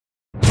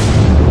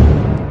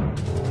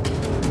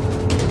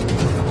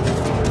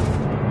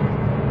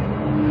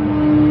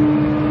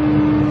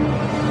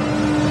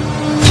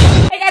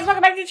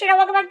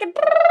welcome back to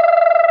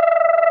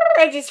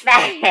Bridges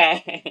Friday.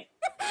 I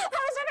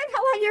was wondering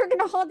how long you were going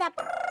to hold that.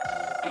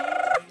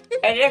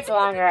 It gets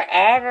longer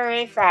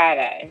every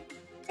Friday.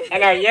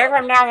 And a year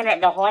from now,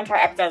 the whole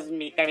entire episode is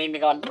going to be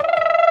going. The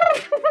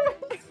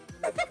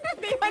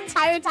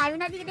entire time, you're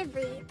not even going to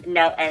breathe.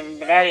 No,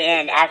 and the very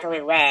end, after we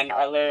win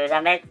or lose,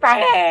 I'm like,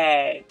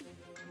 Friday.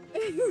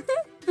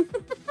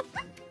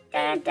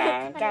 Dun,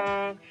 dun,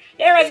 dun.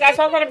 Anyways, guys,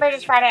 welcome to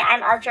Bridges Friday.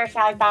 I'm Archer,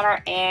 Sally's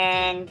daughter,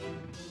 and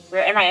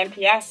we're in my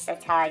NPS.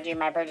 That's how I do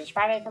my Bridges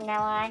Friday from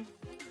now on.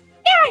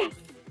 Yeah!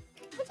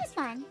 Which is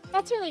fun.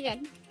 That's really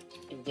good.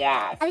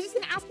 Yes. I was just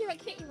going to ask you what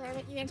kit you were,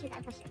 but you answered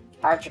that question.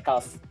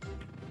 Archicles.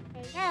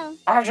 There you go.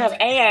 Archicles,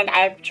 and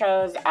I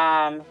chose,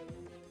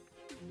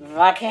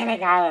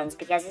 Volcanic Islands,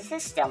 because this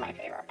is still my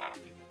favorite map.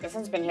 This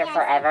one's been here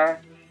forever.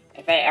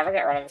 If they ever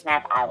get rid of this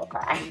map, I will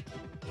cry.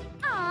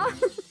 Aww.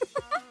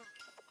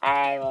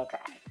 I will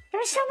cry.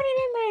 There's so many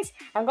memories.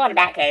 I'm going to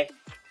Batcave.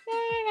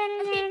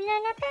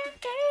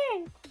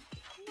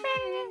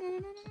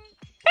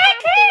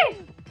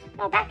 Batcave!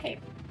 No, Batcave.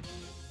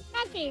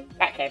 Batcave.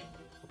 Batcave.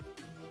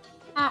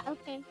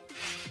 Okay.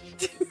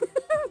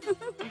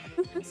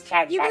 It's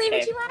Chad's You believe Batcave.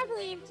 what you want to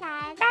believe,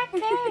 Chad.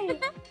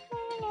 Batcave.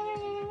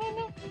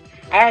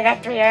 I already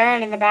got 3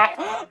 iron in the back.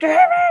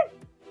 Diamond!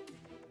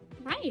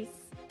 Nice.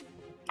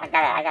 I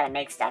gotta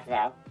make stuff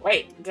though.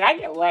 Wait, did I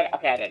get wood?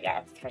 Okay, I did. Yeah,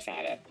 that's the first thing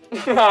I did.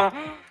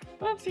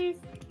 Whoopsies.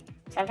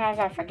 Sometimes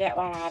I forget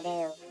what I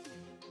do.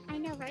 I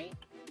know, right?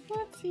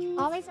 Whoopsies.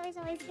 Always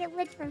get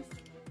wood first.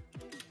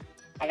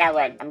 I got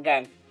wood. I'm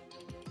good.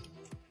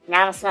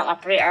 Now I'm spent my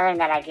 3 iron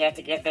that I get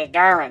to get this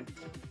diamond.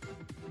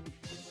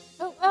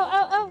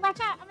 Oh, watch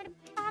out. I'm gonna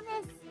bomb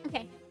this.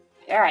 Okay.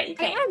 You're right. You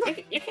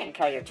can't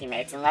kill your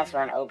teammates unless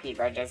we're in OP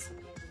Bridges.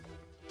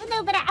 Well,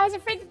 no, but I was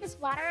afraid that this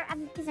water,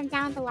 because I'm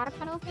down with the water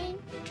puddle thing.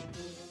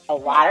 A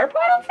water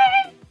puddle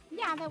thing?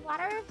 Yeah, the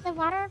water thing,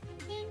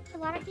 the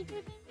water feature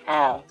thing.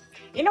 Oh.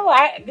 You know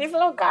what? These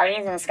little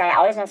guardians in the sky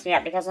always mess me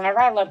up because whenever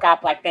I look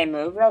up, like, they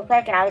move real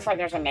quick and I always like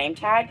there's a name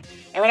tag.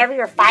 And whenever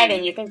you're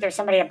fighting, you think there's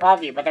somebody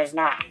above you, but there's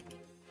not.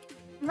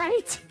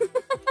 Right.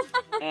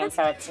 And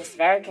so it's just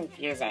very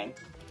confusing.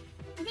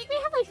 I think we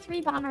have like 3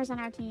 bombers on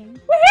our team.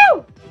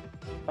 Woohoo!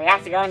 We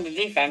have to go into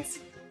defense.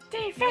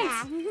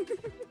 Defense! Yeah.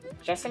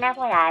 Just an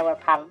FYI, we're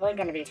probably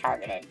going to be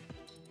targeted.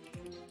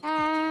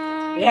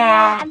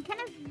 Yeah. I'm kind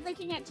of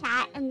looking at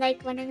chat and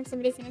like wondering if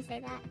somebody's going to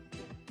say that.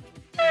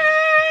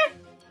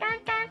 Dun,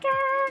 dun,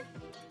 dun.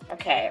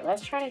 Okay,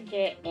 let's try to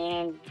get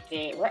in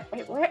the...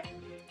 Wait, where?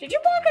 Did you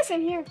block us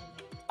in here?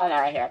 Oh, no,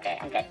 right here. Okay,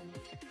 I'm good.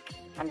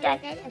 I'm done.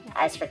 Okay.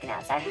 I was freaking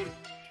out, sorry.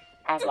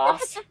 I was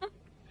lost.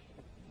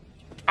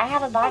 I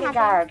have a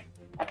bodyguard,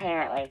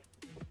 apparently.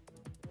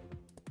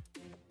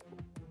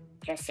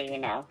 Just so you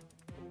know.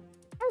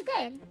 Oh,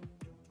 good.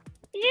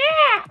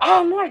 Yeah!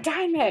 Oh, more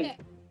diamond!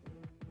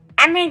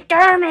 I mean,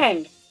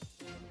 diamond!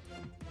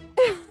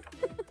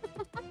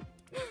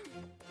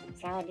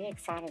 Sally, be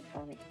excited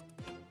for me.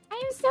 I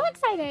am so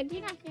excited. Do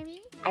you not hear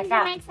me? I Hear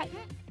thought... my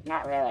excitement?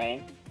 Not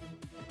really.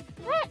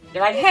 What?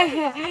 You're like...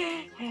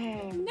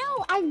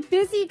 No, I'm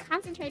busy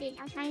concentrating.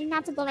 I'm trying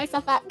not to blow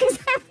myself up because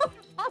I'm a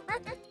bomber.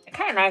 It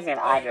kind of reminds me of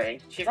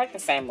Audrey. She's like the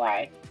same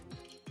way.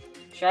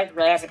 She like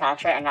really has to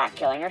concentrate on not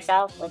killing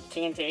herself with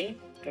TNT.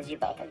 Because you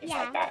both are just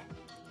like that.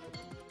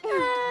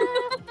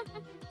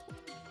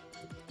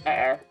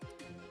 Uh-oh.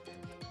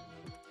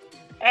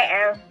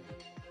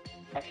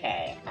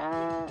 Okay,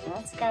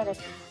 let's go this...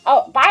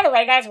 Oh, by the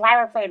way, guys, while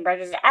we're playing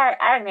Bridges, I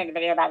already made a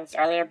video about this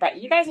earlier,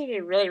 but you guys need to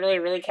be really, really,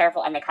 really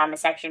careful in the comment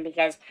section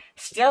because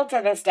still to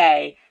this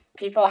day,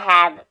 people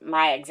have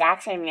my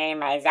exact same name,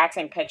 my exact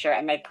same picture,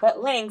 and they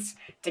put links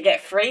to get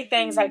free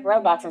things like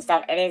Robux and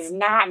stuff. It is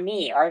not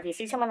me. Or if you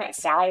see someone like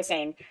Sally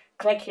saying,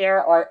 click here,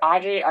 or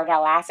Audrey, or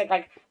Galactic,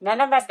 like, none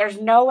of us, there's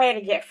no way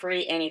to get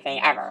free anything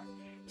ever.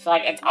 So,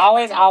 like, it's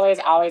always a lie.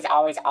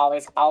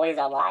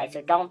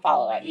 So don't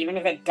follow it, even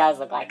if it does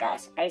look like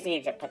us. I just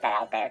need to put that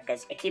out there,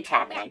 because it keeps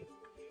happening.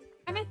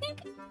 And I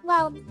think,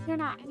 well, you're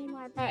not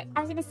anymore, but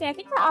I was going to say, I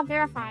think we're all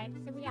verified,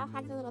 so we all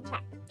have the little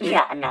chat.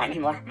 Yeah, I'm not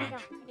anymore. I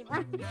don't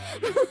anymore.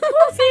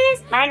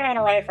 Whoopsies! Mine ran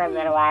away for a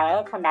little while.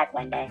 It'll come back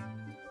one day.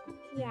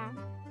 Yeah.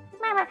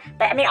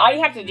 But, I mean, all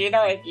you have to do,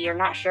 though, if you're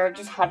not sure,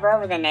 just hover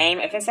over the name.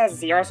 If it says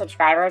 0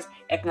 subscribers,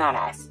 it's not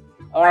us.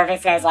 Or if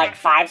it says, like,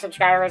 5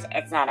 subscribers,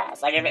 it's not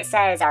us. Like, if it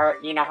says,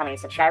 you know how many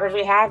subscribers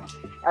we have,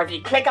 or if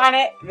you click on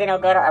it, then it'll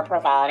go to our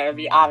profile, and it'll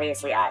be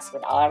obviously us,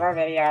 with all of our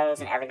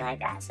videos and everything like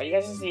that. So you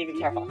guys just need to be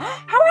careful.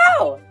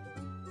 Hello!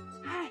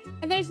 Hi.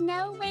 And there's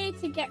no way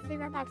to get free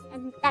Robux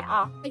at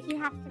all. Like, you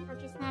have to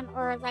purchase them,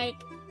 or, like...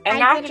 And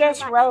not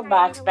just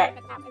Robux, but...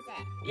 But that was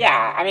it.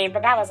 Yeah, I mean,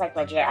 but that was, like,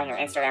 legit on your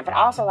Instagram. But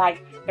also,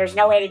 like, there's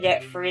no way to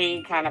get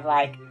free kind of,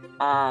 like...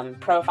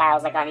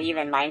 profiles like on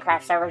even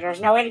Minecraft servers. There's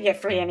no way to get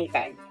free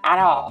anything at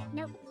all.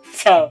 Nope.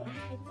 So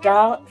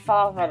don't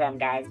fall for them,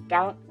 guys.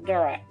 Don't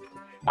do it.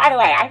 By the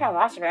way, I got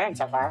lots of iron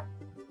so far.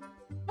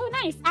 Oh,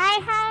 nice. I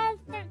have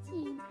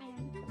 13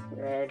 iron.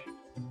 Rude.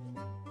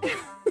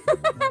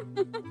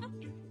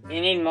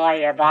 You need more.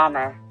 You're a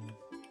bomber.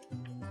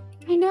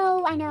 I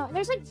know, I know.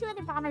 There's like 2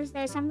 other bombers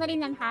there, so I'm letting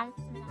them have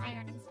some of the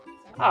iron and stuff.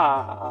 So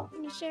Oh.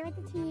 I'm gonna share with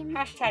the team.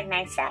 Hashtag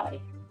nice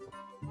Sally.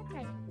 That's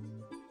right.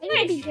 They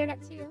need to be geared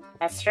up too.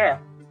 That's true.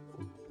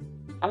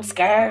 I'm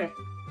scared.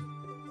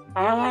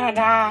 I don't want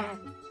to die.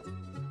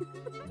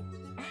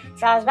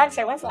 So I was about to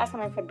say, when's the last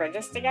time we played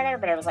Bridges together?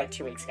 But it was like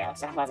 2 weeks ago,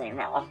 so it wasn't even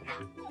that long ago.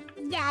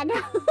 Yeah, no.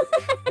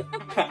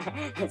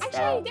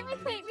 Actually, didn't we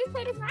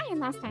played with Ryan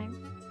last time?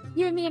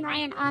 You and me and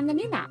Ryan on the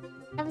new map.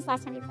 That was the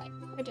last time we played.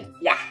 Bridges.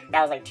 Yeah,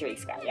 that was like 2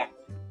 weeks ago, yeah.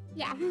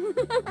 Yeah.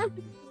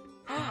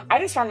 I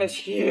just found this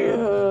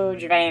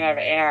huge vein of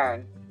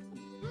iron.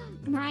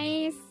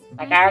 Nice.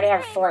 Like, I already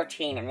have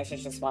 14, and this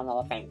is just one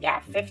little thing.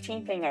 Yeah,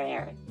 15 thing of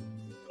iron.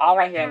 All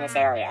right here in this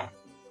area.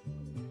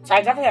 So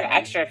I definitely have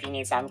extra if you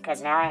need some,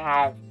 because now I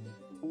have,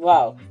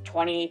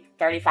 20,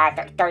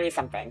 35, 30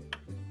 something.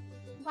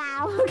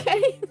 Wow,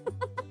 okay.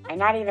 I'm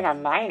not even a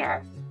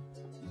miner.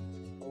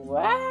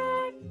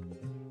 What?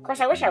 Of course,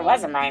 I wish I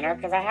was a miner,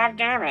 because I have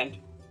diamond.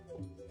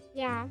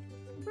 Yeah.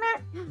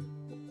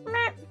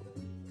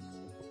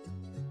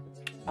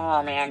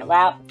 Oh, man.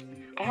 Well,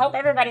 I hope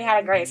everybody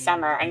had a great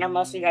summer. I know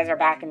most of you guys are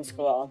back in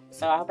school,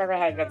 so I hope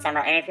everybody had a good summer.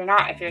 And if you're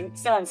not, if you're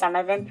still in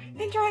summer, then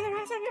enjoy the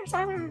rest of your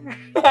summer.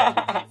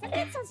 Some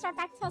kids don't start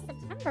back till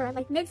September,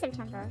 like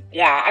mid-September.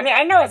 Yeah, I mean,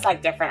 I know it's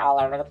like different all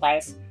over the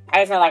place.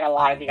 I just know like a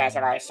lot of you guys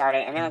have already started,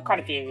 and then like, quite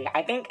a few of you.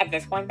 I think at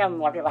this point, though,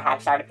 more people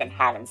have started than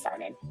haven't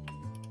started.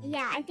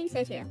 Yeah, I think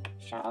so too.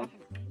 So,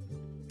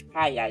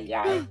 hi.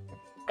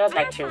 Goes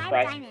by too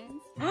quick.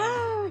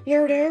 Diamonds.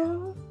 You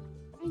do?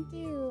 I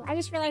do. I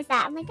just realized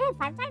that. I'm like, I have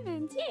 5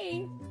 diamonds.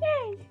 Yay.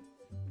 Yay.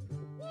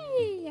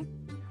 Yay.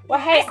 Well,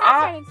 hey, I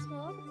started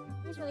school.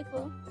 It was really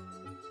cool.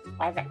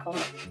 Why is that cool?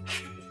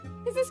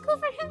 Because it's cool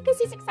for him because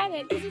he's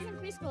excited. Because he's in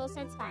preschool,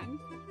 so it's fun.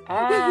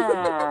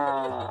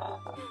 Ah.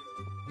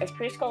 Is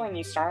preschool when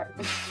you start?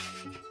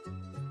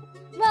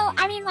 Well,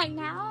 I mean, like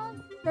now,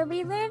 where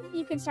we live,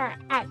 you can start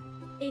at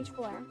age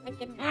 4. Like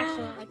in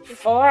actual, like preschool.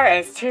 4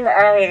 is too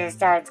early to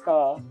start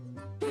school.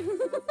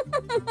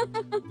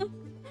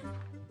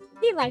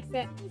 He likes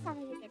it. He's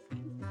having a good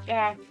time.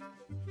 Yeah.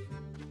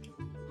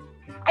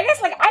 I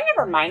guess, like, I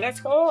never minded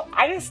school.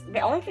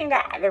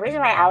 The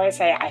reason why I always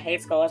say I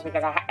hate school is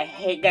because I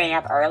hate getting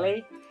up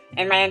early.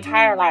 In my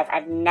entire life,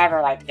 I've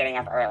never liked getting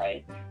up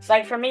early. So,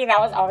 like, for me, that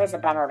was always a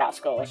bummer about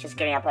school, was just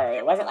getting up early.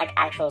 It wasn't, like,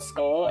 actual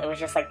school. It was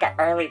just, like, the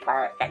early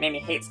part that made me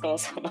hate school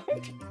so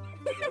much.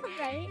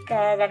 Right?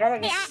 Because I'd rather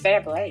just stay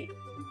up late.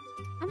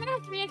 I'm gonna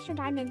have 3 extra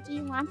diamonds. Do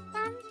you want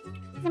them?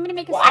 'Cause I'm gonna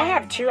make a Well, sword. I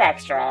have 2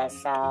 extra,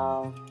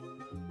 so...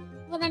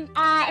 Well, then,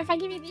 if I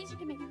give you these, you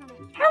can make a helmet.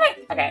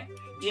 Helmet! Okay.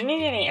 Do you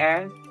need any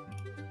iron?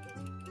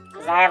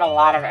 Because I have a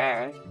lot of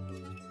iron.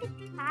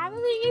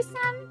 Probably use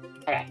some.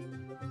 Okay.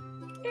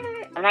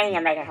 I'm not even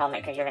gonna make a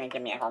helmet because you're gonna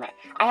give me a helmet.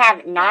 I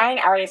have 9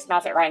 already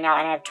smelted right now,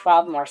 and I have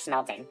 12 more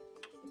smelting.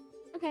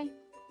 Okay.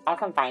 I'll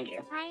come find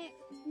you. I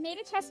made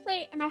a chest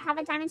plate, and I have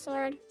a diamond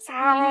sword. Sally!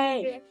 And I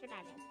have 3 extra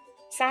diamonds.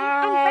 I'm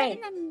Sally! right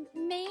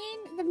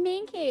in the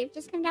main cave.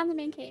 Just come down the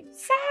main cave.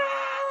 Sally!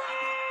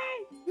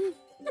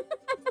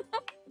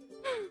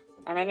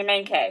 I'm in the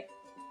main cave.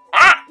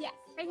 Ah! Yes,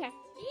 right here.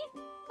 See?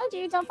 Told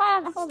you, don't fall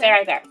on the hole. Stay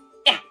right there.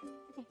 Yeah.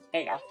 Okay.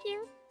 There you go. Thank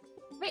you.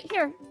 Wait,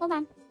 here. Hold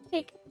on.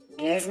 Take.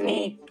 Kiss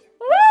me.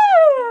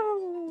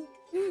 Woo!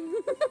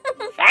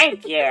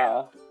 Thank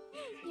you.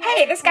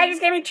 Hey, this guy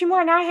just gave me 2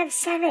 more. Now I have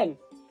 7.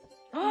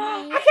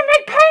 I can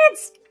make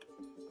pants.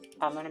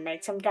 I'm gonna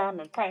make some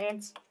diamond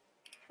pants.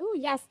 Ooh,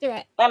 yes, do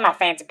it. Look at my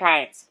fancy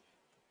pants.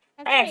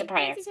 That's Fancy great.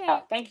 pants. Fancy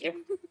Oh, thank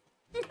you.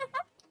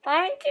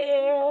 Thank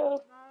you.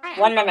 I'm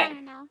 1 minute.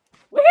 fine now.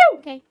 Woohoo!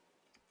 Okay.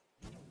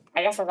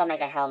 I guess I'll go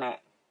make a helmet.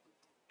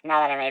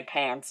 Now that I made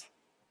pants.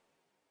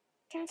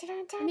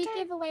 Let me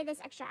give away this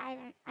extra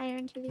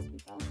iron to these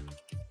people.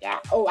 Yeah.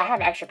 Oh, I have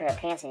an extra pair of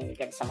pants I need to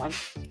give to someone.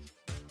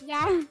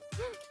 Yeah.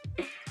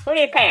 Who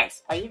needs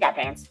pants? Oh, you got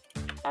pants.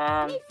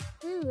 I need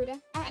food.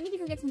 I need to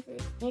go get some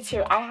food. Me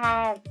too. I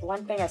have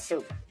 1 thing of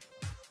soup.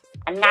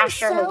 I'm not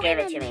sure who gave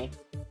it to me.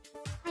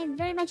 I'm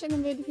very much in the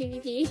mood to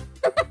PvP.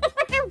 I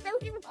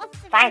really want to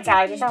Fine,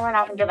 Sally. Just don't run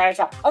off and do it by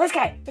yourself. Oh, this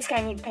guy. This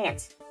guy needs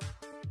pants.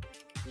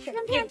 Give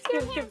him pants,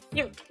 give him pants.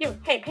 You.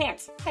 Hey,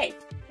 pants. Hey,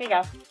 here you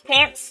go.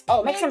 Pants.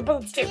 Oh, make some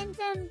boots, too. And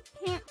some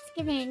pants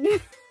giving.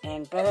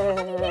 And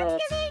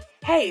boots.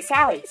 Hey,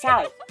 Sally.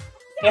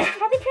 Yeah,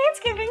 happy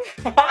Pantsgiving.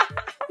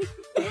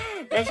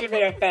 That should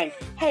be a thing.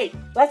 Hey,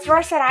 let's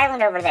rush that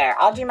island over there.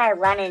 I'll do my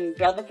run and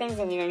build the things,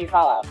 and you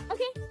follow.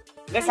 Okay.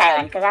 This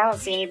island, because I don't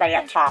see anybody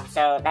up top,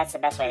 so that's the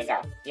best way to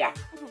go. Yeah.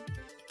 Okay.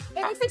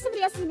 It looks like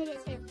somebody else is gonna do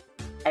it too.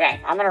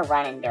 Okay, I'm gonna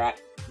run and do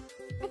it.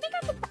 I think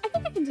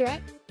I can do it.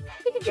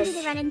 I think I can do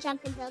the run and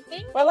jump and build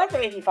things. Well,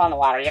 luckily, if you fall in the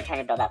water, you have time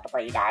to build up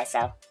before you die,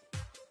 so.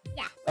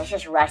 Yeah. Let's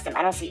just rush them.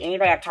 I don't see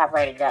anybody up top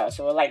ready to go,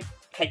 so we'll, like,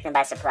 take them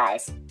by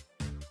surprise.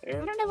 I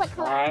don't know what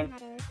color One.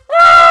 that is.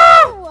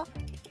 Oh!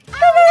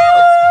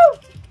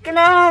 Come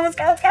on, let's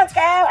go.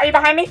 Are you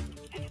behind me?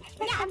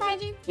 Yeah, I'm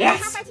behind you. Yes.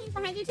 Half our team's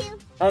behind you too.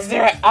 Let's do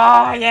it.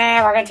 Oh,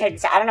 yeah, we're gonna take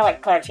this. I don't know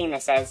what color team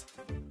this is.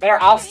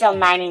 They're all still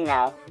mining,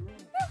 though.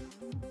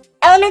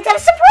 Oh, Element of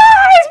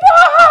surprise!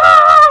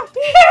 Whoa!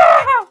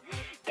 Yeah!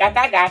 Got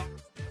that guy.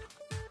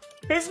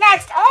 Who's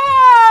next?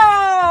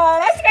 Oh!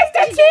 That's next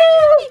to two!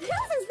 How many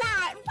kills is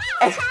that?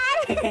 Wow,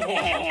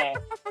 Chad!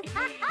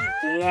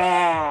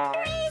 Yeah.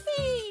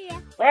 Crazy!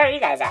 Where are you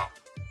guys at?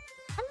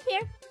 I'm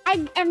here.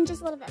 I'm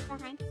just a little bit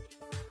behind.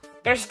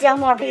 There's still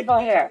more people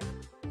here.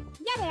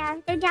 Yeah, they are.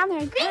 They're down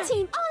there. Green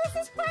team! Oh,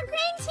 this is poor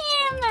green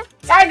team!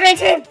 Sorry, green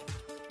team!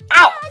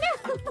 Ow! Oh,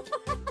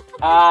 no!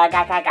 Oh, I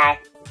got that guy.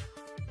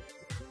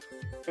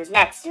 Who's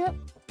next? Yep.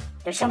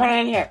 There's someone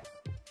in here.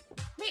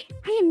 Wait,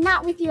 I am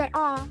not with you at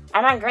all.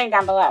 I'm on green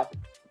down below.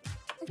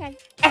 Okay.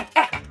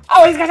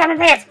 Oh, he's got diamond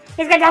pants.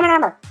 He's got diamond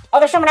armor. Oh,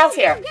 there's someone else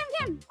here. Get him,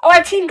 get him. Oh,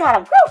 our team got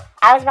him. Woo!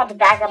 I was about to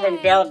back up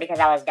and build because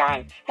I was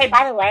dying. Hey,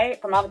 by the way,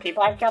 from all the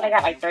people I've killed, I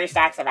got like 3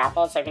 stacks of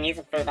apples, so if you need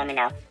some food, let me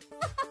know.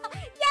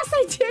 Yes,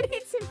 I do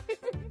need some food.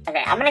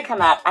 Okay, I'm gonna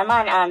come up. I'm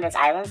on this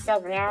island still,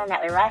 green island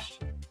that we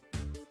rushed.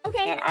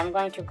 Okay. And I'm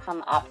going to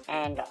come up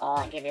and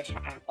give you some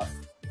apples.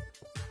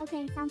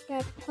 Okay, sounds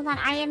good. Hold on,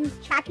 I am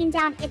tracking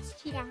down its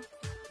cheetah.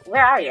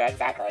 Where are you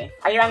exactly?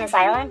 Are you on this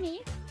island? Me?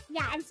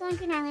 Yeah, I'm still on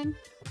Green Island.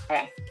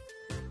 Okay.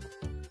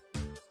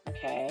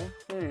 Okay.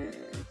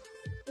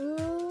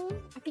 Ooh,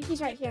 I think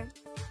he's right here.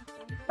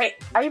 Wait,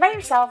 are you by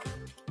yourself?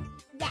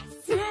 Yes.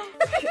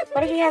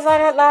 What if he has a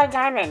lot of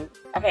diamond?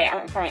 Okay,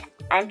 I'm coming.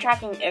 I'm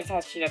tracking it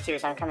has cheetah too,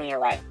 so I'm coming your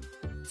way.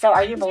 So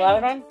are you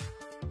below then?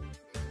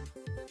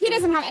 He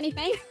doesn't have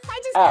anything.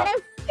 I just Oh. got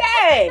him.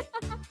 Yay!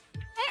 And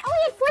oh,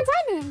 he had 4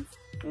 diamonds.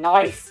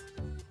 Nice.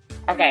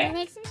 I'm Okay, gonna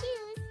make some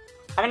shoes.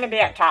 I'm gonna be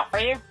up top for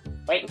you,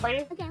 waiting for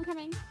you. Okay, I'm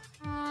coming.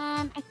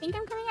 I think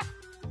I'm coming up.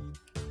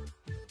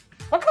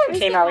 What color Where's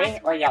team the are we?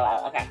 last Or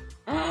yellow? Okay.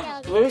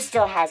 Yellow. Blue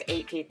still has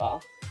 8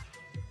 people.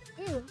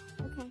 Ooh,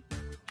 okay.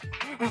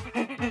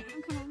 I'm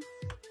coming.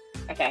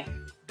 Okay.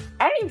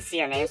 I don't even see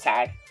your name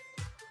tag.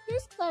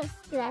 Who's close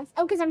to us?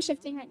 Oh, because I'm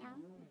shifting right now.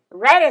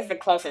 Red is the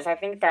closest. I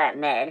think they're at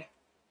mid.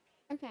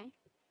 Okay.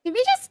 Did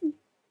we just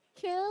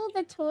kill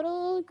the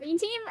total green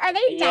team? Are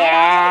they dead?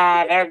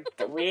 Yeah,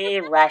 we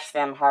rushed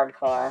them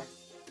hardcore.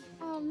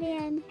 Oh,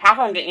 man. Half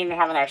of them didn't even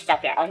have their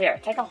stuff yet. Oh, here,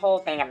 take a whole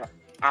thing of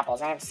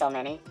apples. I have so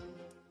many.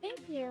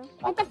 Thank you.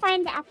 I have to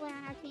find the apple on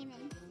our team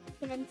and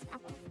give him some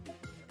apples.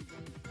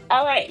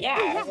 Oh, wait, yeah,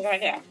 Oh, that's a good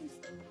idea.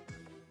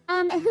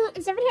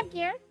 Does everybody have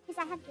gear?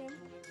 Because I have gear.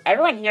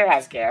 Everyone here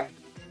has gear.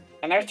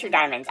 And there's 2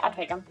 diamonds. I'll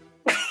take them.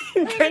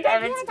 3 You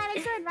diamonds. have a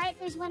diamond sword, right?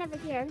 There's one over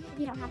here if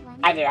you don't have one.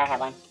 I do, I have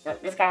one.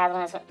 This guy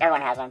has one,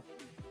 everyone has one.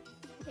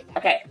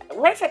 Okay,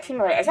 what is that team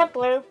over there? Is that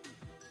blue? I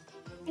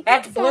think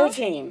That's so. blue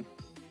team.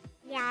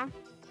 Yeah.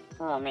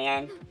 Oh,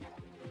 man.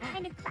 I'm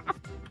trying to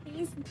craft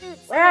these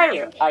boots. Where are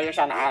you? Oh, you're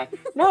on the island.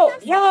 No,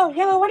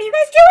 yellow, what are you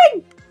guys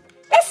doing?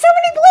 There's so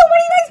many blue, what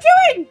are you guys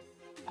doing?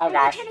 Oh, Are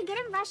gosh. you trying to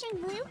get him rushing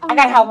blue? Oh, I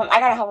gotta help him,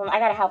 I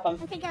gotta help him.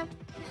 Okay, go.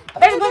 Oh,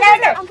 there's a blue guy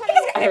in there. I'm coming.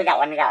 Okay, we got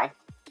one.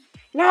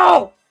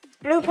 No!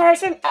 Blue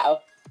person. Uh-oh.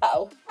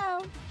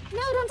 Oh. No,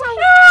 don't die.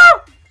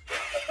 No!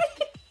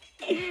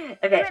 I'm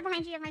Okay, right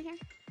behind you. I'm right here.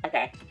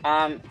 okay.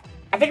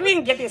 I think we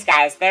can get these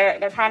guys.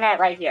 They're kind of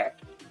right here.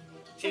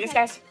 See these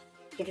guys?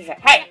 Get these guys.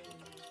 Hey!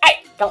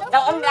 Don't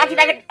let me knock you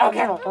back in. Oh,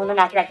 careful. Don't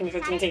knock you back into the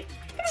TNT.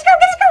 Let's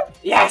go!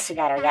 Yes, we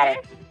got her.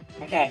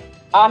 Okay.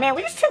 Oh, man,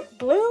 we just took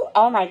blue?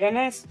 Oh, my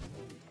goodness.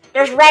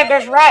 There's red.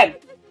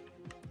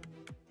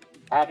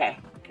 Okay.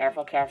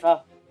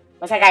 Careful.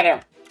 What's that guy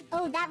doing?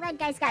 Oh, that red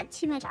guy's got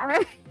too much armor.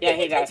 Yeah,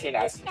 he does. He's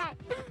got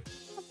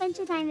a bunch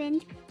of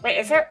diamonds.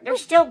 Wait,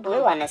 there's still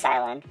blue on this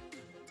island.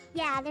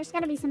 Yeah, there's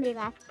gotta be somebody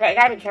left. But I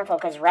gotta be careful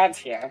because red's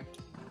here.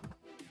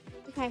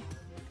 Okay.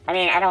 I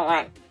mean, I don't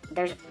want...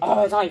 there's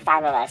only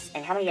 5 of us.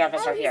 And how many of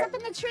us are He's here? up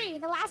in the tree.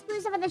 The last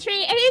blue's up in the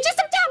tree. And he just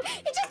jumped down.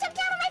 He just jumped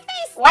down on my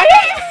face. Why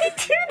did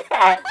you do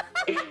that?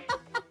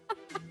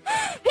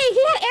 Hey,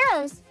 he had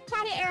arrows.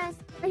 Chad had arrows.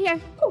 Right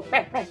here. Ooh,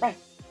 right.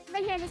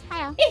 Right here in this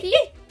pile.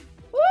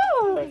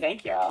 Woo!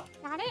 Thank you.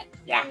 Got it?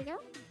 Yeah. There you go.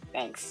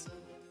 Thanks.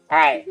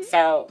 Alright,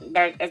 so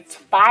it's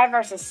 5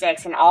 versus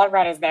 6, and all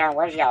red is there, and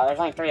where's yellow? There's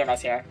only 3 of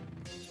us here.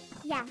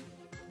 Yeah.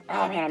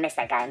 Oh, man, I missed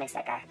that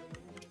guy.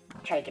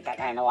 Try to get that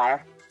guy in the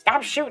water.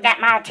 Stop shooting at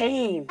my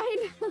team!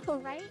 I know,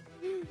 right?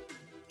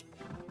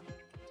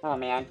 Oh,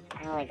 man.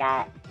 I only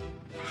got...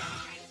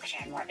 I wish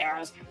I had more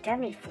arrows. Do you have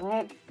any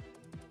flint?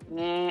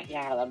 Nah, yeah,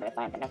 I have a little bit of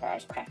flint, but no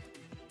feathers. Okay.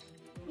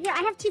 Yeah,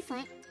 I have 2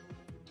 flint.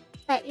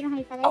 But you don't have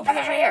any feathers? Oh,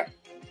 feathers right here!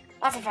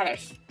 Lots of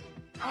feathers.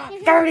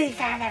 30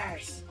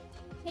 feathers!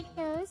 Take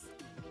those.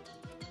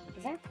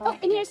 Is that Oh,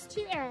 flint? and here's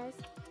 2 arrows.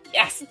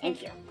 Yes,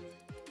 thank you.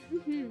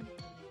 Mm-hmm.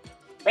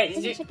 Wait,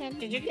 There's a chicken.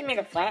 did you give me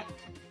the flint?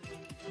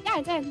 Yeah,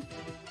 I did.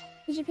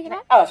 Did you pick it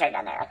up? Oh, it's right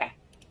down there. Okay.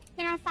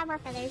 There are 5 more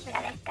feathers.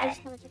 Got it, I got just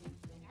it. killed the chicken.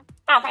 There you go.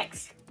 Oh,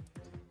 thanks.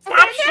 And Stop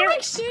they're shooting!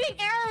 like shooting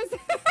arrows.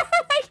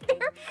 Like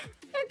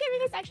they're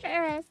giving us extra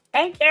arrows.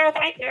 Thank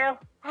you.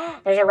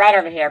 There's a red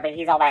over here, but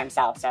he's all by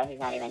himself, so he's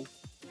not even...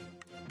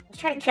 Let's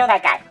try to kill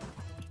that guy.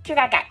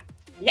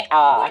 Yeah.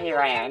 Oh, he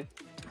ran.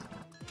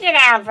 Get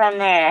down from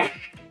there.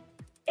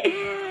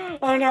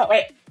 Oh, no.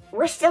 Wait.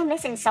 We're still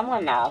missing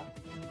someone, though.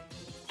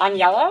 On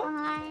yellow?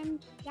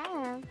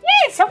 Yellow.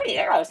 Yay, so many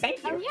arrows. Thank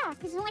Oh, you. yeah,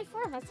 because there's only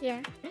 4 of us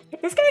here.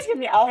 This guy's giving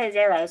me all his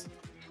arrows.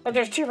 But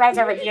there's 2 reds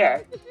over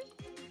here.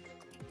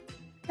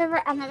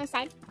 Over on the other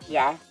side.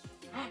 Yeah.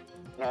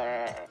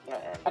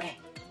 Okay.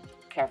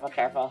 Careful,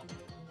 careful.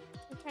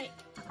 That's right.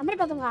 I'm gonna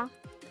build a wall.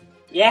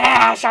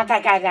 Yeah, shot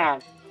that guy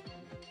down.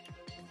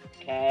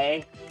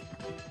 Okay.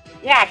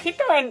 Yeah, keep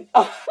going.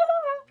 Oh,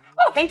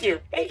 oh thank you.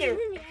 Thank you.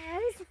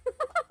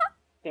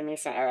 Give me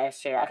some arrows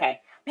too.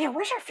 Okay. Man,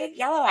 where's our fig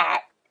yellow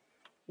at?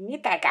 We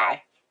need that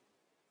guy.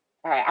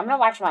 Alright, I'm gonna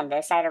watch him on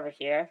this side over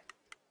here.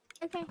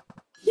 Okay.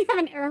 You have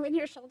an arrow in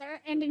your shoulder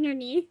and in your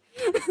knee.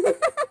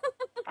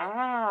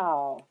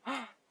 Ow.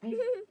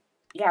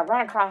 Yeah,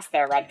 run across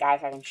there, red guy,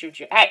 so I can shoot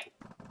you. Hey!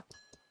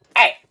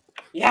 Hey!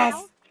 Yes!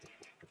 Ow.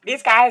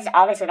 These guys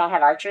obviously don't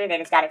have archery, they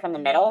just got it from the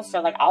middle,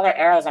 so like all their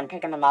arrows, I'm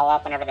picking them all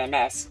up whenever they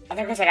miss. Oh,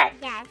 there goes that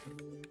guy. Yeah.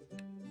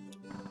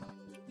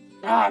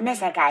 Oh, I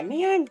missed that guy.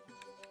 Man!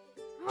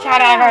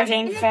 Shot ever,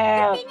 team The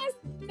failed. thing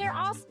is, they're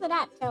all split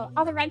up, so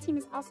all the red team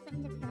is all split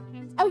into different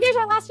directions. Oh, here's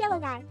our last yellow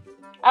guy.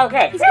 Oh,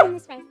 good. He's coming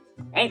this way.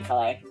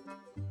 Thankfully.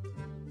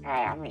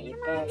 Alright, I'm gonna eat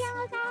Come on, this.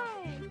 yellow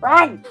guy.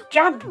 Run!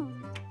 Jump! Oh.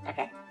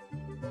 Okay.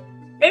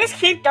 They just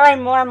keep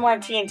throwing more and more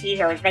TNT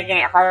here, which is making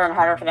it harder and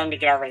harder for them to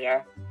get over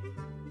here.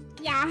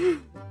 Yeah.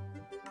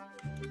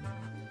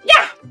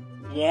 Yeah!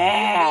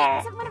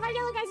 Yeah! So one of our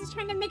yellow guys is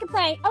trying to make a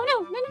play. Oh,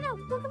 no.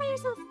 Don't come by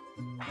yourself.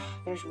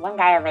 There's one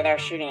guy over there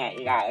shooting at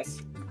you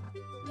guys.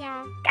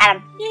 Yeah. Got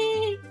him!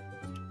 Yee.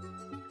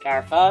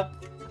 Careful.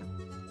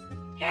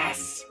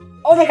 Yes!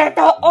 Oh, they got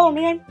the... Oh,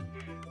 man!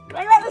 Come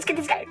on, let's get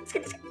this guy. Let's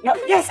get this guy. No,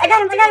 yes, I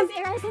got him! There's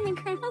arrows on the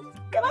ground.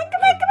 Come on!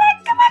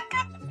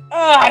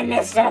 Oh, I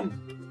missed him!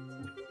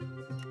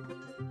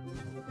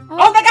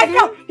 Oh, that guy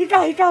fell! He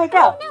fell!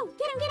 Oh, no.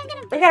 Get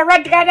him. We got a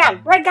red guy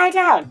down! Red guy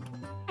down!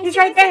 He's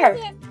right there!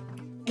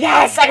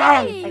 Yes, I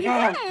got him! I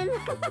got him!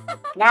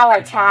 Now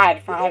we're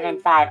tied, 5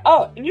 and 5.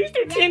 Oh, and you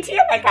threw TNT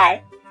at that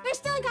guy! There's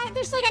still a guy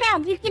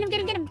down. You get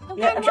him. Go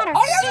Yeah, in the water.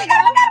 Oh, yeah, we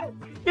got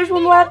him! There's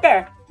one more up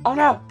there! Oh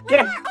no, get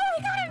him! Oh,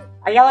 I got him.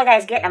 Our yellow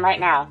guy's getting him right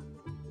now.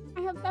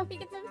 I hope Buffy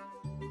gets him.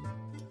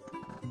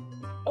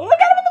 Oh, we got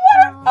him in the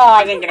water! Oh,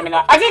 I didn't get him in the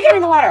water. I did get him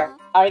in the water!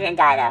 Oh, he didn't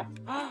die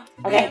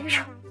though. Okay,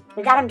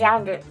 we got him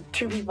down to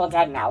 2 people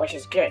dead now, which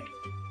is good.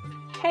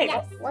 Hey,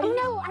 Yes. what Oh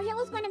no, our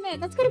yellow's going to mid.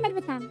 Let's go to mid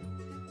with them.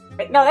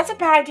 Wait, no, that's a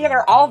bad idea.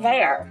 They're all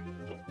there.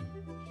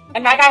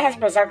 And that guy has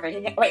Berserker.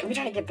 Wait, we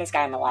try to get this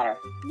guy in the water.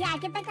 Yeah,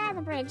 get that guy on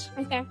the bridge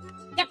right there.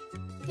 Yep,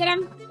 get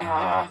him.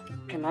 Ah,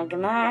 come on.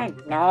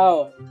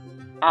 No.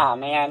 Oh,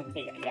 man.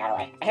 He got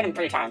away. I hit him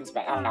 3 times,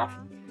 but not enough.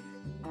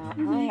 I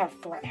only have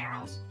 4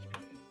 arrows.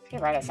 Let's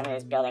get rid of some of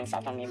this building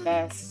stuff. I need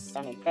this.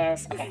 I need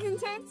this. This Okay. is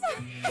intense.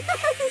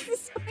 This is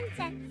so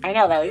intense. I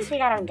know, but at least we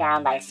got him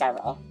down by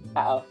several.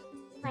 Uh-oh.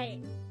 Right.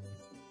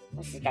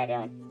 What's this guy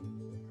doing?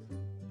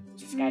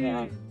 What's this guy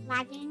doing?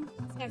 Lagging.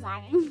 This guy's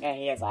lagging. Yeah,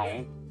 he is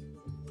lagging.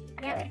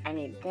 Okay, Yep. wait, I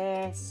need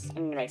this. I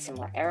need to make some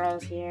more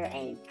arrows here. I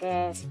need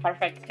this.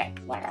 Perfect. Okay,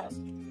 more arrows.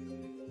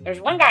 There's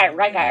one guy,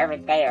 red guy over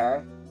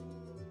there.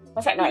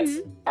 What's that noise?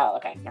 Oh,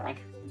 okay, never mind.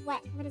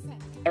 What? What is it?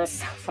 It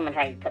was someone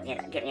trying to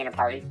get me in a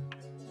party.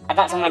 I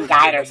thought someone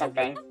died or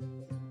something.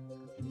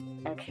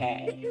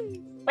 Okay.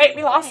 Wait,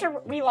 we lost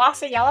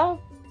a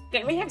yellow?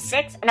 Didn't we have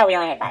 6? No, we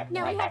only had 5.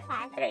 No, Only we had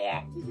 5. Okay,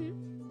 yeah.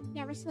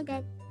 Yeah, we're still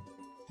good.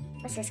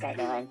 What's this guy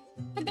doing?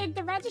 But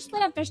the reds are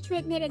split up. There's 2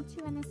 ignited,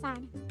 2 on this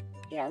side.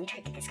 Yeah, let me try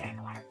to get this guy in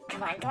the water.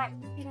 Come on.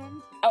 Get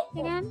him. Oh,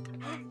 Get him.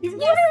 he's in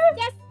the Yes,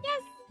 water.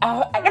 yes.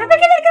 Oh, I gotta make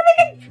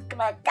it. Come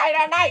on,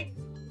 die.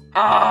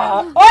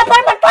 Oh, I put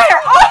him on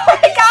fire. Oh, I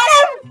got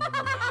him.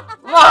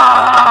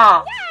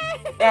 Ah,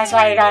 Yes! that's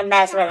why you don't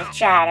mess with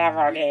Chad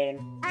Everdeen.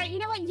 Alright, you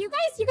know what? You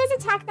guys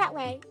attack that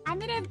way. I'm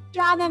gonna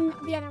draw them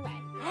the other way.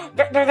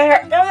 They're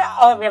there.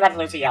 Oh, we're about to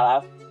lose a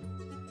yellow.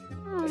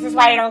 Oh, This is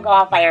why you don't go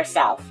off by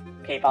yourself,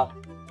 people.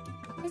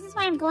 This is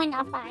why I'm going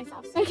off by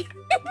myself. So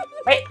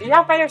Wait, you're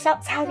off by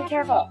yourself? Sally, be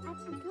careful.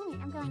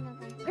 I'm going.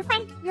 You're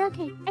fine. You're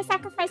okay. I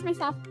sacrificed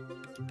myself.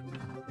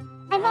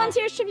 I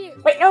volunteer as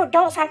tribute. Wait, no,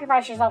 don't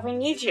sacrifice yourself. We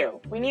need you.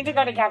 We need to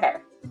go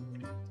together.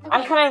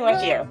 I'm Okay, coming with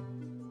well, you. okay.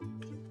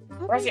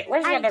 Where's the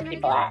Alright, other do you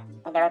people wanna at?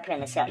 Oh, they're up here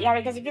in the hill. Yeah,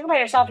 because if you go by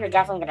yourself, you're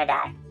definitely gonna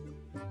die.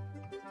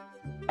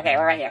 Okay,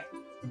 we're right here.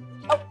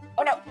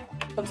 Oh no.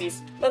 Oopsies.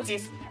 Fell in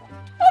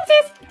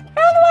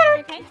the water.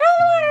 Okay. Fell in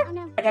the water. Oh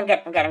no.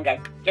 Okay, I'm good.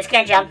 Just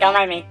can't jump. Don't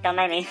mind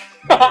me.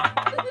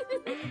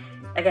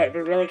 Okay, be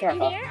really Are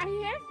careful. you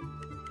here?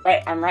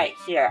 Wait, I'm right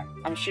here.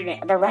 I'm shooting.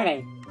 They're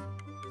running.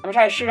 I'm gonna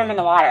try to shoot them in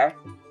the water.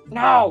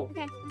 No!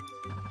 Okay.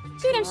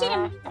 Shoot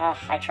him.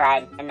 I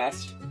tried. I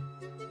missed.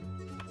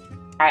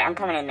 Alright, I'm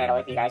coming in the middle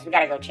with you guys. We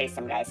gotta go chase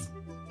them guys.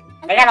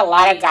 They got a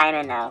lot of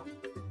diamond though.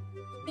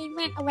 They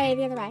went away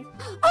the other way.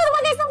 Oh, the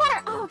one guy's in the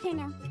water. Oh, okay,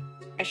 no.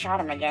 I shot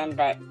him again,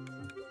 but...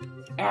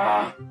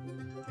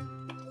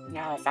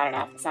 No, it's not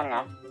enough.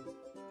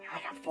 I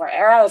got 4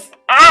 arrows.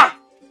 Ah!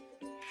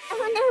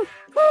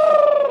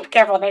 Oh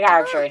Careful, they got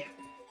archery.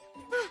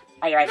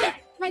 Oh, you're right there.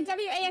 no. My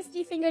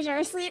WASD fingers are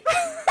asleep.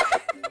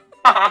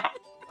 That's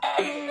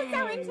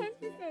how intense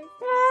this is.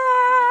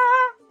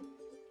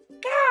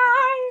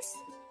 Guys!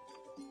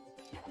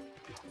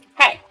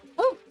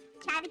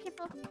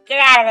 Get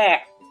out of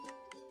there.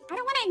 I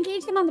don't want to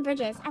engage them on the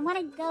bridges. I want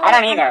to go. I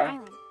don't on either. The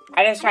island.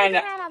 I was trying to.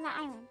 Out on the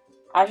island.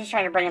 I was just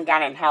trying to bring him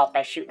down and help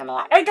by shooting him a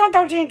lot. Hey, don't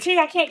TNT.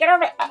 I can't get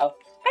over it. Uh-oh.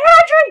 Hey,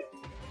 archery.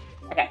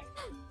 Okay.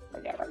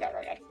 We're good. We're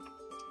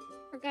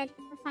good.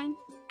 We're fine.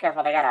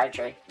 Careful, they got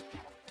archery.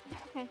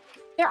 Okay.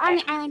 They're on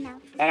the island now.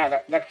 I know,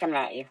 they're coming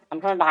at you. I'm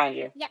coming behind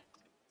you. Yep.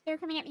 They're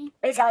coming at me.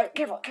 Hey, Sally,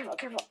 careful. Okay.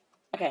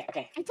 I told you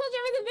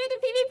I was immune to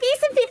PvP,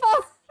 some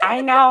people.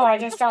 I know, I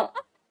just don't.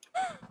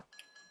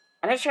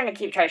 I'm just trying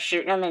to try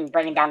shooting them and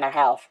bringing down their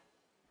health.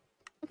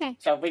 Okay.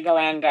 So if we go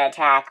in to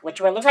attack, which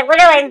it looks like we're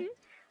doing.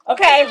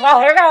 Okay, well,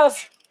 here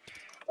goes.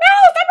 No,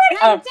 stop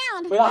running!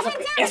 Down. We lost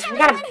him. Yes, we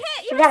got him.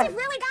 You We got him.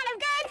 really got him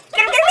good.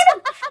 Get him.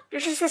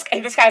 There's just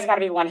this guy's got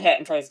to be one hit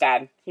until he's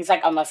dead. He's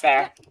like almost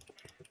there.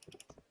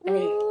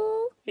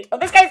 Ooh. Oh,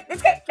 this guy.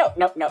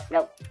 No.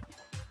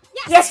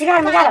 Yes, we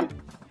got him.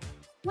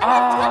 One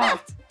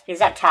left. He's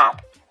up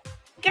top.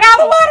 Get out of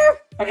the water.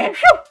 Okay,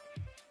 phew.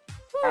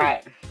 All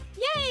right.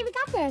 Yay, we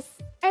got this.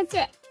 That's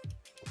it.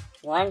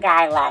 One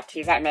guy left.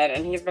 He's at mid,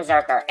 and he's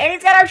berserker, and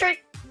he's got archery.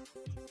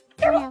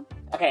 No.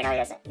 Okay, no, he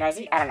doesn't. No, is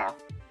he? I don't know.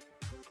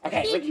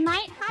 Okay. He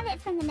might have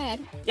it from the mid.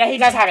 Yeah, he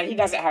does have it. He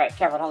doesn't have it.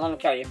 Careful, don't let him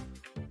kill you.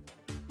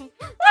 Okay.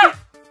 Ah!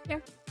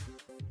 Here.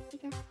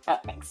 Oh,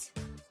 thanks.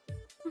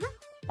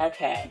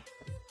 Okay.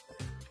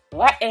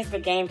 What is the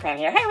game plan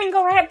here? Hey, we can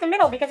go right up the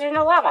middle because there's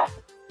no lava.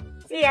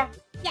 See ya.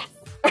 Yes.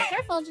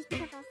 Careful, just be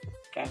careful.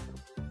 Okay.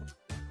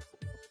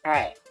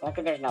 Alright, look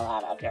at there's no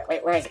lava up here.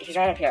 Wait, where is it? He's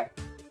right up here.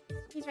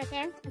 He's right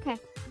there? Okay.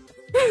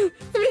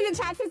 Somebody in the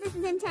chat says this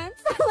is intense.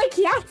 Like,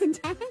 yeah, it's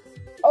intense.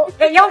 Oh,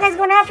 the yellow guy's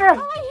going after him.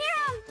 Oh, I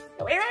hear him.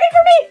 Wait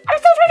for me. I'm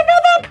still trying to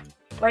build up.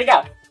 Where'd he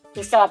go?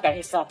 He's still up there.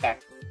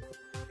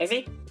 Is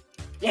he?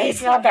 Yeah, he's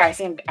still up there. I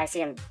see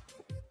him.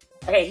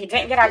 Okay, he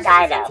didn't get our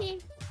guy, though. Okay.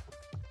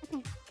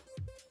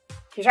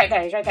 He's right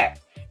there. Get him.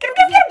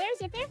 Is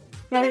he up there?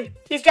 No,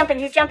 he's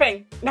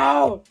jumping.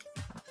 No.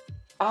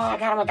 Oh, I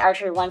got him with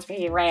archery once, but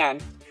he ran.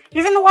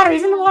 He's in the water.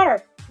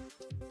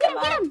 Get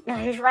him. No,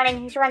 he's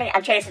running.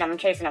 I'm chasing him.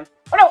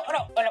 Oh, no.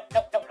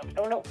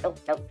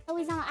 Oh,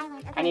 he's on the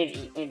island. Okay. I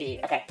need to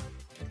eat. Okay.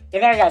 Yeah,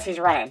 there he goes. He's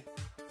running.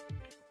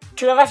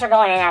 Two of us are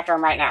going in after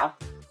him right now.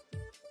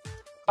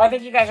 Oh, I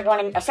think you guys are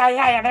going in. Oh, sorry.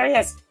 Yeah, there he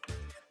is.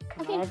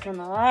 Come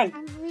on.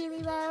 I'm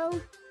really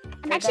low.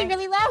 I'm actually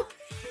really low.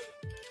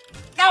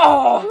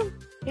 No!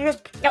 No.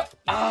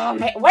 Oh,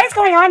 man. What is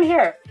going on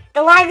here?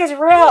 The lag is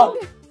real.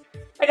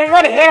 Like, I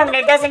go to hit him and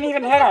it doesn't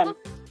even hit him.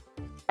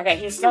 Okay,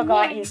 he's still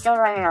going. He's still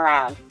running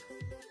around.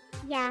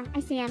 Yeah, I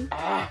see him.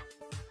 Ah.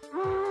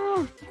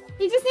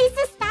 He just needs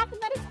to stop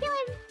and let us kill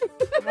him.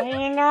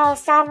 I know.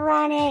 Stop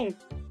running.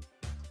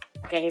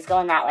 Okay, he's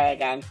going that way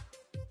again.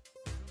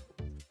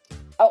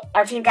 Oh,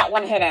 our team got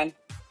one hit in.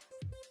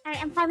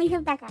 Alright, I'm finally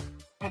healed back up.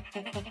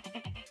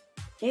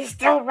 He's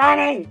still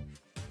running.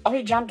 Oh,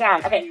 he jumped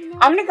down. Okay,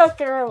 I'm gonna go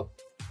through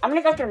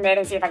mid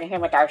and see if I can hit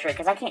him with archery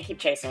because I can't keep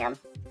chasing him.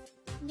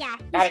 Yeah.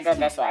 Gotta go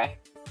this way.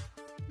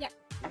 Yep.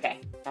 Okay.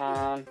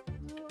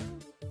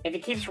 If he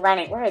keeps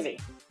running, where is he?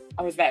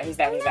 Oh, he's there. Oh, no,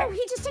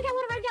 he just took out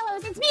one of our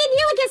yellows. It's me and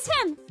you against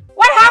him.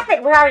 What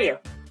happened? Where are you?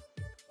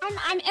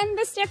 I'm in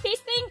the staircase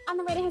thing on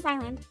the way to his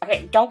island.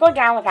 Okay, don't go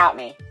down without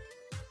me.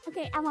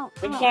 Okay, I won't.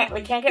 We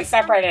can't get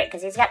separated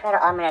because he's got better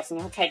armor than us and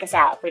he'll take us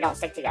out if we don't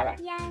stick together.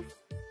 Yes.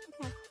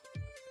 Okay.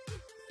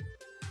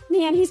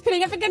 Man, he's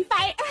putting up a good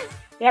fight.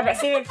 Yeah, but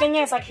see, the thing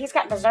is, like, he's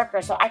got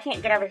berserker, so I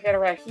can't get over here to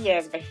where he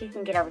is, but he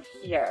can get over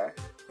here.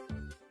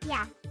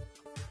 Yeah.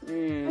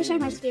 I wish I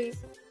had my stews.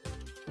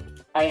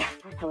 Oh, yeah.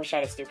 I wish I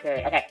had a stew,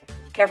 period. Okay.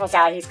 Careful,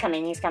 Sally. He's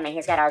coming. He's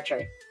got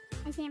archery.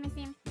 I see him.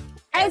 Alright,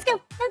 let's go.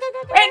 Go.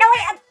 Wait, no,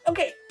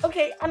 wait.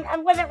 Okay. I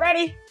wasn't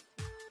ready.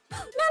 No.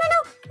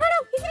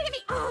 He's gonna get me.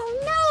 Oh,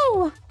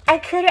 no. I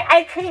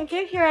couldn't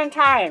get here in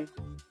time.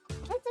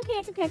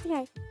 It's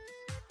okay.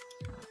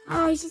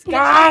 Oh, he's just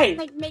gonna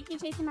make me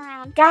chase him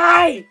around.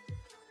 Guy!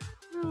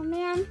 Oh,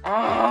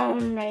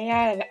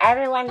 man.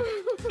 Everyone.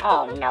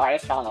 Oh, no. I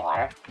just fell in the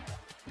water.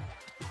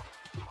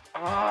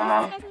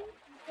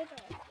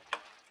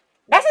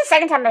 That's the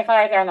second time I fell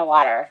right there in the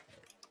water.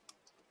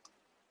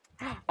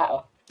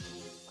 Uh-oh.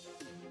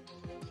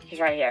 He's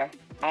right here.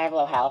 I have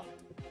low health.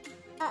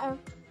 Uh-oh.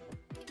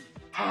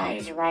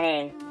 He's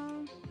running.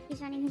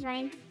 He's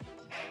running.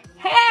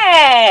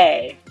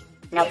 Hey!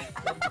 Nope.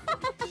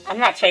 I'm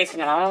not chasing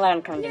him. I'm gonna let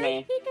him come to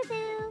me.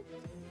 Peekaboo.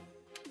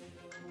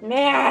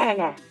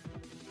 Man!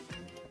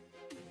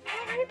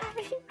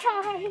 Everybody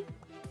die!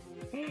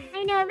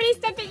 I know, everybody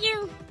stepped at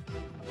you.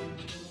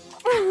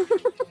 Come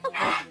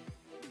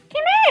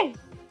in!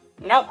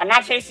 Nope, I'm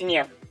not chasing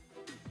you.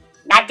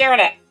 Not doing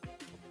it.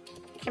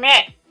 Come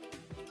here.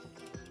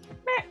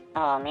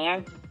 Oh,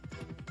 man.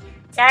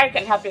 Sorry I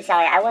couldn't help you,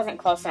 Sally. I wasn't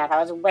close enough.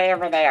 I was way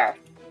over there.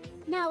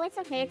 No, it's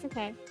okay.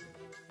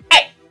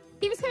 Hey!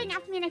 He was coming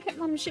after me and I couldn't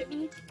let him shoot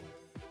me.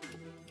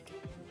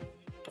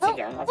 What's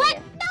he doing? No!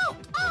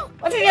 Oh!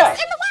 What's he He's doing? in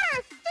the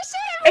water! Just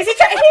shoot him! He's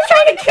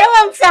trying to kill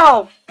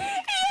himself! He is!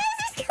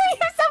 He's killing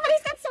himself, but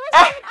he's got so much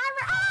diamond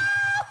armor!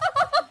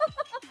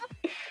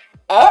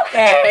 Oh!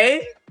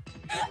 Okay.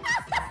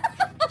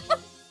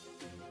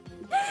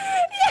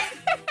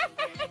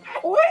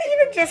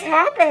 What just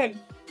happened?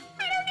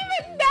 I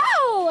don't even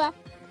know.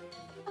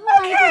 Oh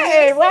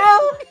Okay,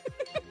 well,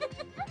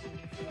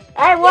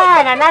 I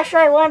won. I'm not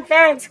sure I won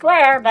fair and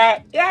square,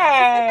 but yay!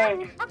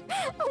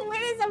 A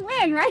win is a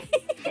win, right?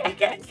 I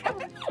guess so.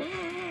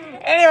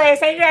 Anyways,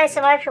 thank you guys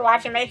so much for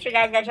watching. Make sure you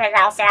guys go check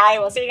out Sally.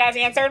 We'll see you guys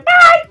again soon.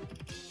 Bye!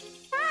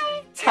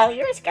 Bye. Tell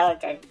your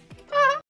skeleton.